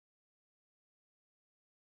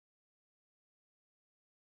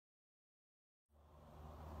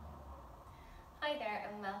Hi there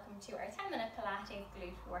and welcome to our 10-minute Pilates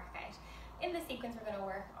glute workout. In this sequence we're going to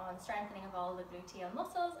work on strengthening of all the gluteal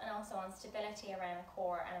muscles and also on stability around the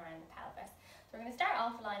core and around the pelvis. So we're going to start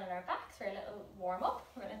off lying on our backs for a little warm up.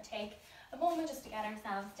 We're going to take a moment just to get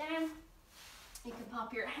ourselves down. You can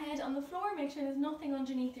pop your head on the floor, make sure there's nothing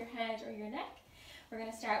underneath your head or your neck. We're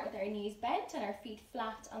going to start with our knees bent and our feet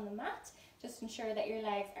flat on the mat. Just ensure that your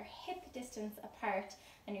legs are hip distance apart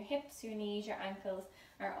and your hips, your knees, your ankles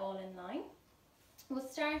are all in line. We'll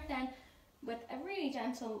start then with a really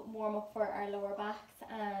gentle warm up for our lower backs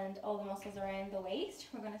and all the muscles around the waist.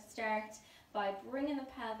 We're going to start by bringing the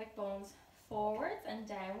pelvic bones forwards and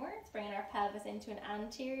downwards, bringing our pelvis into an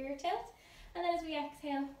anterior tilt. And then as we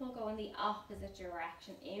exhale, we'll go in the opposite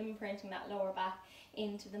direction, imprinting that lower back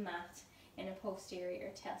into the mat in a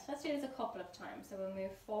posterior tilt. Let's do this a couple of times. So we'll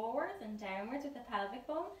move forwards and downwards with the pelvic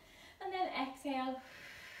bone, and then exhale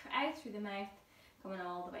out through the mouth, coming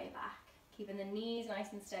all the way back. Keeping the knees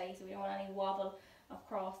nice and steady so we don't want any wobble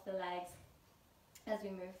across the legs as we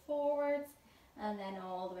move forwards and then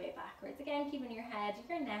all the way backwards. Again, keeping your head,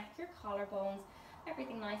 your neck, your collarbones,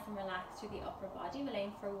 everything nice and relaxed through the upper body. We'll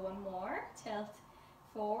aim for one more tilt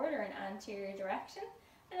forward or an anterior direction,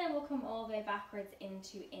 and then we'll come all the way backwards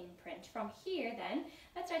into imprint. From here then,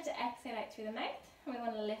 let's start to exhale out through the mouth, and we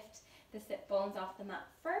want to lift the sit bones off the mat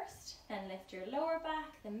first, then lift your lower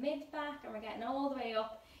back, the mid back, and we're getting all the way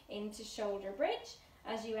up into shoulder bridge.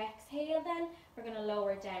 As you exhale then, we're going to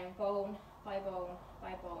lower down bone by bone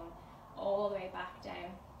by bone, all the way back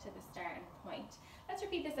down to the starting point. Let's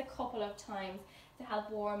repeat this a couple of times to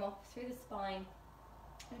help warm up through the spine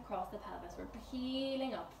and across the pelvis. We're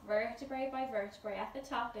healing up vertebrae by vertebrae. At the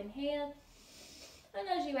top, inhale, and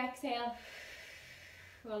as you exhale,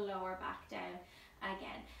 we'll lower back down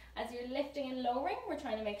again. As you're lifting and lowering, we're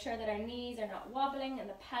trying to make sure that our knees are not wobbling and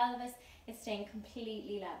the pelvis is staying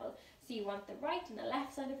completely level. So you want the right and the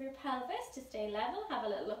left side of your pelvis to stay level. Have a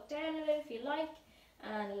little look down at it if you like,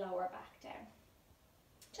 and lower back down.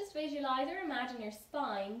 Just visualize or imagine your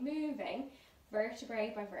spine moving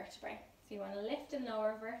vertebrae by vertebrae. So you want to lift and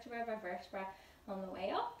lower vertebra by vertebra on the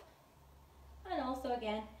way up and also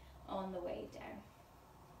again on the way down.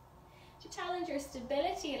 To challenge your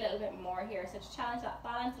stability a little bit more here, so to challenge that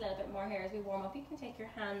balance a little bit more here as we warm up, you can take your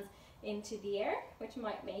hands into the air, which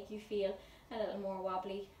might make you feel a little more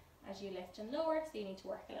wobbly as you lift and lower, so you need to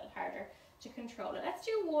work a little harder to control it. Let's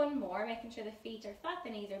do one more, making sure the feet are flat,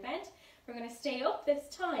 the knees are bent. We're going to stay up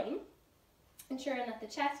this time, ensuring that the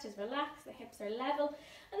chest is relaxed, the hips are level,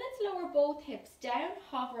 and let's lower both hips down,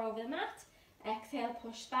 hover over the mat, exhale,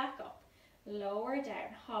 push back up, lower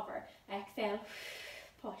down, hover, exhale,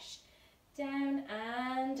 push, down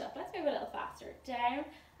and up. Let's move a little faster, down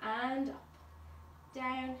and up,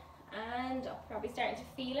 down and up. Probably starting to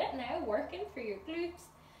feel it now, working through your glutes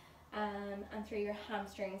and through your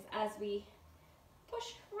hamstrings as we push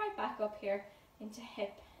right back up here into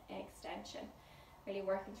hip extension. Really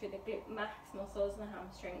working through the glute max muscles and the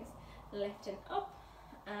hamstrings, lifting up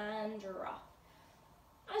and drop.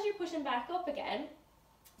 As you're pushing back up again,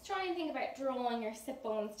 try and think about drawing your sit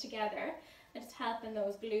bones together and just helping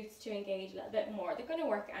those glutes to engage a little bit more. They're going to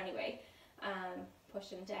work anyway.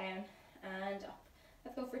 Pushing down and up.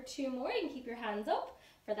 Let's go for two more. You can keep your hands up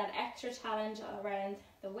for that extra challenge around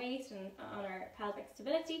the waist and on our pelvic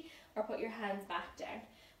stability, or put your hands back down.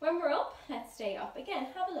 When we're up, let's stay up. Again,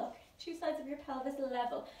 have a look. Two sides of your pelvis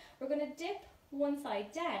level. We're going to dip one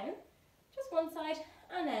side down, just one side,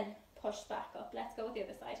 and then push back up. Let's go with the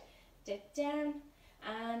other side. Dip down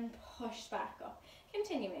and push back up.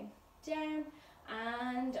 Continuing. Down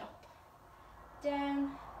and up, down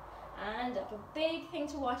and up. A big thing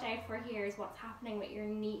to watch out for here is what's happening with your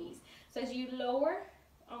knees. So as you lower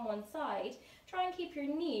on one side, try and keep your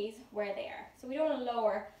knees where they are. So we don't want to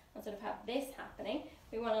lower and sort of have this happening.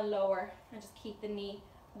 We want to lower and just keep the knee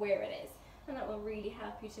where it is. And that will really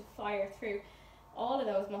help you to fire through all of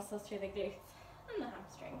those muscles through the glutes and the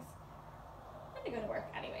hamstrings. And they're going to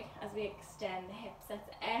work anyway as we extend the hips. Let's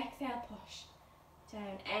exhale, push.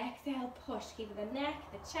 Down, exhale, push, keeping the neck,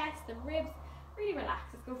 the chest, the ribs really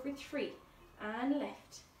relaxed. Let's go for 3 and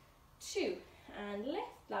lift, 2 and lift,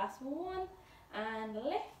 last one and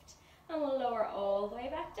lift, and we'll lower all the way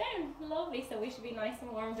back down. Lovely. So we should be nice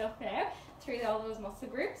and warmed up now through all those muscle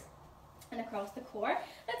groups and across the core.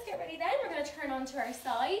 Let's get ready then. We're going to turn onto our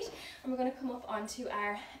side and we're going to come up onto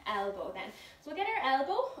our elbow then. So we'll get our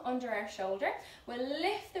elbow under our shoulder. We'll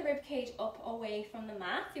lift the rib cage up away from the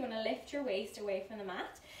mat. So you want to lift your waist away from the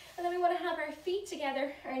mat. And then we want to have our feet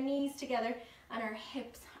together, our knees together, and our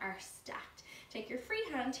hips are stacked. Take your free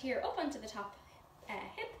hand here up onto the top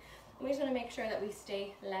hip We just want to make sure that we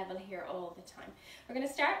stay level here all the time. We're going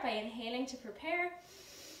to start by inhaling to prepare.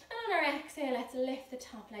 And on our exhale, let's lift the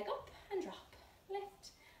top leg up and drop. Lift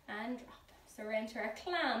and drop. So we're into our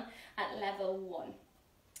clam at level 1.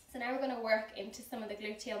 So now we're going to work into some of the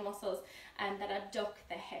gluteal muscles that abduct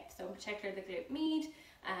the hip. So in particular the glute med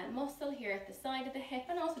muscle here at the side of the hip,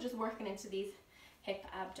 and also just working into these hip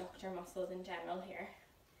abductor muscles in general here.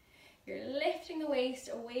 You're lifting the waist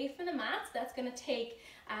away from the mat. So that's going to take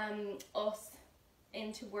us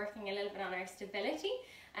into working a little bit on our stability.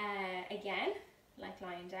 Again, like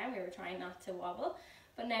lying down, we were trying not to wobble.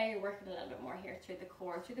 But now you're working a little bit more here through the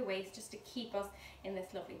core, through the waist, just to keep us in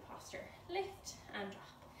this lovely posture. Lift and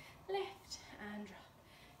drop, lift and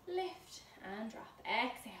drop, lift and drop.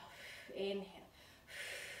 Exhale, inhale.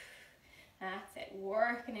 That's it,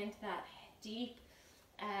 working into that deep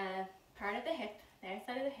part of the hip, the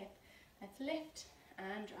outside of the hip. Let's lift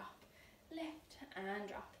and drop, lift and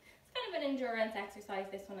drop. It's kind of an endurance exercise,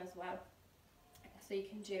 this one as well. So you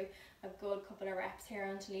can do a good couple of reps here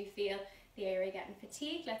until you feel the area getting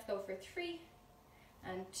fatigued. Let's go for 3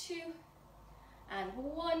 and 2 and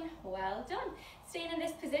 1. Well done. Staying in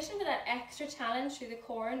this position for that extra challenge through the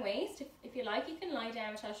core and waist. If you like, you can lie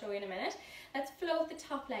down, which I'll show you in a minute. Let's float the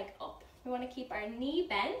top leg up. We want to keep our knee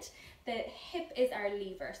bent. The hip is our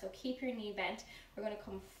lever, so keep your knee bent. We're going to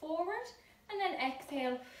come forward and then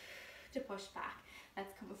exhale to push back.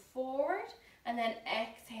 Let's come forward and then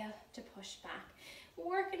exhale to push back.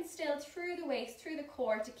 Working still through the waist, through the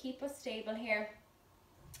core to keep us stable here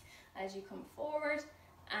as you come forward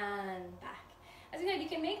and back. As I said, you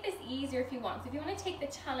can make this easier if you want. So if you want to take the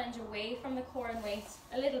challenge away from the core and waist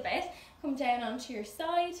a little bit, come down onto your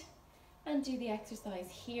side and do the exercise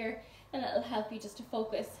here, and it'll help you just to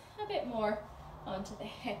focus a bit more onto the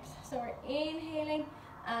hips. So we're inhaling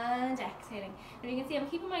and exhaling. And you can see I'm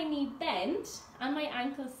keeping my knee bent and my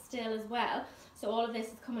ankles still as well. So all of this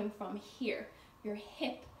is coming from here. Your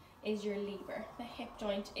hip is your lever. The hip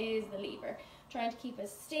joint is the lever. Trying to keep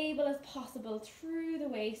as stable as possible through the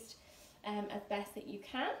waist as best that you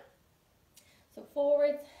can. So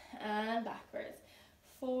forwards and backwards.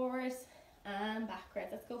 Forwards and backwards.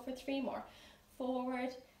 Let's go for 3 more.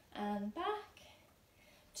 Forward and back.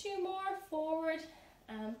 2 more. Forward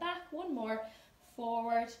and back. 1 more.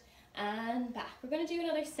 Forward and back. We're going to do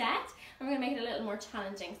another set, and we're going to make it a little more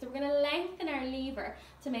challenging. So we're going to lengthen our lever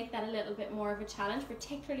to make that a little bit more of a challenge,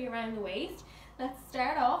 particularly around the waist. Let's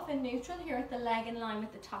start off in neutral here with the leg in line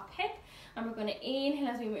with the top hip, and we're going to inhale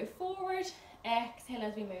as we move forward, exhale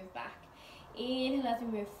as we move back. Inhale as we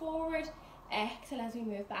move forward, exhale as we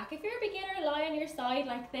move back. If you're a beginner, lie on your side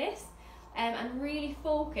like this and really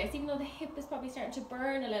focus, even though the hip is probably starting to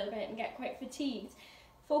burn a little bit and get quite fatigued.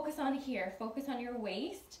 Focus on here, focus on your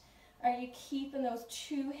waist. Are you keeping those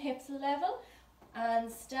 2 hips level and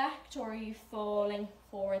stacked, or are you falling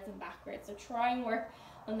forwards and backwards? So try and work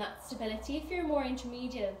on that stability. If you're more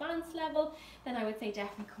intermediate, advanced level, then I would say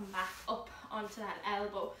definitely come back up onto that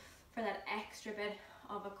elbow for that extra bit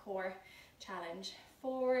of a core challenge.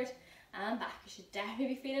 Forward and back. You should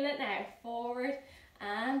definitely be feeling it now. Forward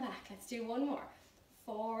and back. Let's do 1 more.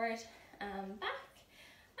 Forward and back.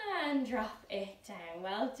 And drop it down.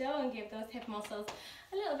 Well done. Give those hip muscles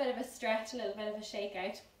a little bit of a stretch, a little bit of a shake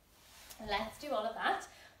out. Let's do all of that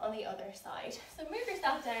on the other side. So move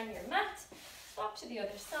yourself down your mat, swap to the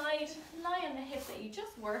other side, lie on the hip that you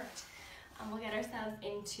just worked, and we'll get ourselves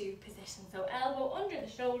into position. So elbow under the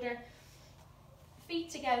shoulder, feet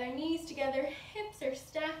together, knees together, hips are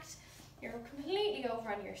stacked. You're completely over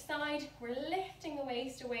on your side. We're lifting the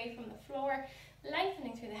waist away from the floor,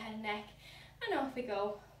 lengthening through the head and neck, and off we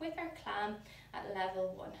go with our clam at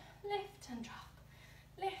level 1. Lift and drop,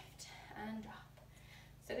 lift and drop.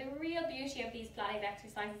 So the real beauty of these Pilates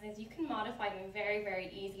exercises is you can modify them very,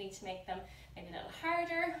 very easily to make them maybe a little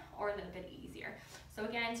harder or a little bit easier. So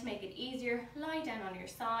again, to make it easier, lie down on your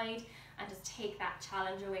side and just take that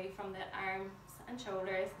challenge away from the arms and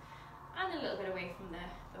shoulders and a little bit away from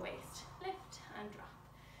the waist. Lift and drop,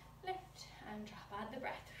 lift and drop. Add the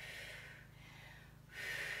breath.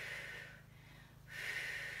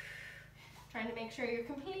 Trying to make sure you're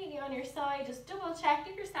completely on your side. Just double check,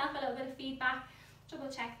 give yourself a little bit of feedback, double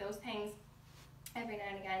check those things every now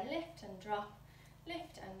and again. Lift and drop,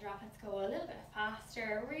 lift and drop. Let's go a little bit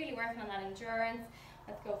faster, really working on that endurance.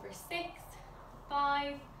 Let's go for 6,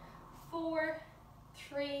 5, 4,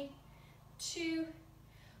 3, 2,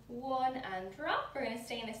 1, and drop. We're going to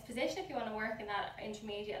stay in this position if you want to work in that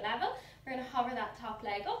intermediate level. We're going to hover that top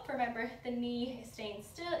leg up. Remember, the knee is staying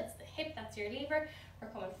still, it's the hip that's your lever. We're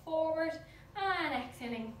coming forward and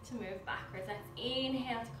exhaling to move backwards. Let's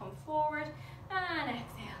inhale to come forward and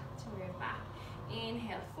exhale to move back.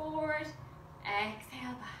 Inhale forward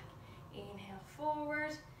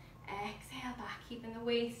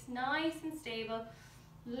waist nice and stable,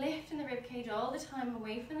 lifting the rib cage all the time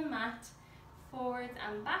away from the mat, forwards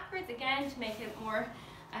and backwards. Again, to make it more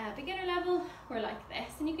beginner level, we're like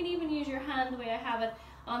this, and you can even use your hand the way I have it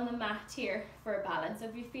on the mat here for balance. So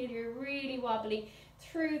if you feel you're really wobbly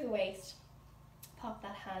through the waist, pop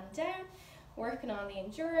that hand down, working on the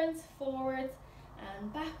endurance, forwards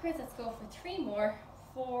and backwards. Let's go for 3 more,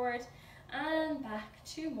 forward and back,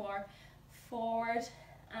 2 more, forward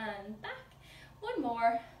and back, 1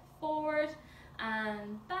 more, forward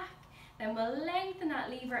and back. Then we'll lengthen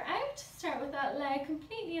that lever out, start with that leg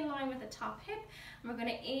completely in line with the top hip, and we're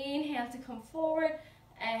going to inhale to come forward,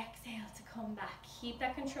 exhale to come back. Keep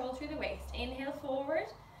that control through the waist. Inhale forward,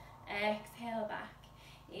 exhale back,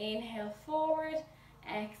 inhale forward,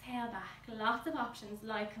 exhale back. Lots of options.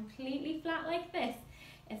 Lie completely flat like this,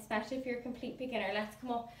 especially if you're a complete beginner. Let's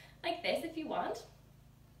come up like this if you want,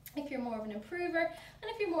 if you're more of an improver,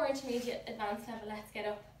 and if you're more intermediate, advanced level, let's get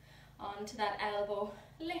up onto that elbow,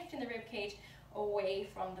 lifting the rib cage away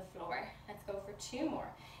from the floor. Let's go for 2 more.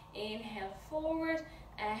 Inhale forward,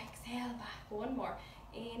 exhale back. 1 more.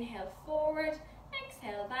 Inhale forward,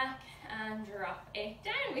 exhale back, and drop it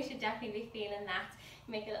down. We should definitely be feeling that.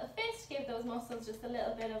 Make a little fist, give those muscles just a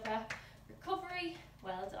little bit of a recovery.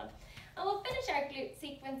 Well done. And we'll finish our glute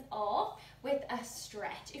sequence off with a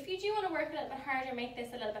stretch. If you do want to work a little bit harder, make this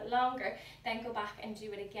a little bit longer, then go back and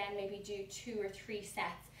do it again. Maybe do 2 or 3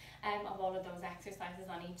 sets of all of those exercises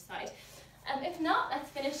on each side. If not, let's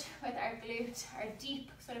finish with our glute, our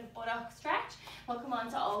deep sort of buttock stretch. We'll come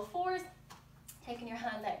on to all fours, taking your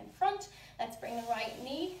hand out in front. Let's bring the right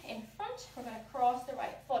knee in front. We're going to cross the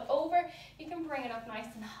right foot over. You can bring it up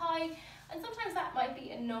nice and high, and sometimes that might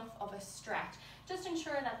be enough of a stretch. Just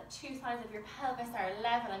ensure that the 2 sides of your pelvis are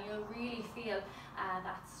level, and you'll really feel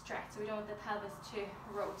that stretch. So we don't want the pelvis to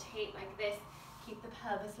rotate like this. Keep the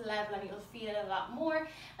pelvis level and you'll feel it a lot more. And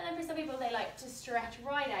then for some people, they like to stretch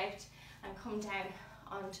right out and come down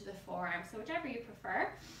onto the forearm. So whichever you prefer,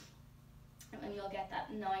 and you'll get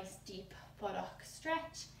that nice deep buttock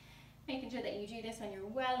stretch. Making sure that you do this when you're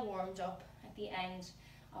well warmed up at the end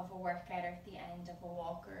of a workout or at the end of a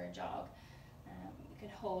walk or a jog. You can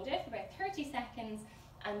hold it for about 30 seconds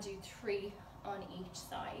and do 3 on each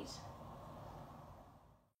side.